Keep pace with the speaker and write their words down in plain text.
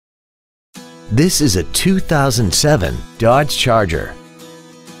This is a 2007 Dodge Charger.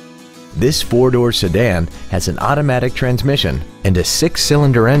 This four-door sedan has an automatic transmission and a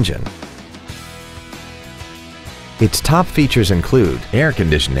six-cylinder engine. Its top features include air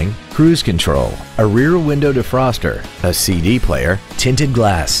conditioning, cruise control, a rear window defroster, a CD player, tinted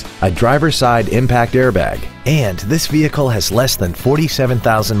glass, a driver's side impact airbag, and this vehicle has less than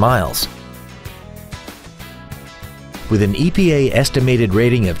 47,000 miles. With an EPA estimated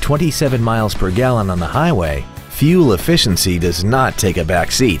rating of 27 miles per gallon on the highway, fuel efficiency does not take a back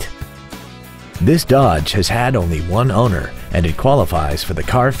seat. This Dodge has had only one owner, and it qualifies for the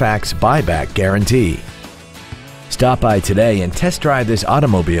Carfax buyback guarantee. Stop by today and test drive this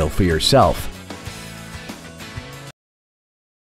automobile for yourself.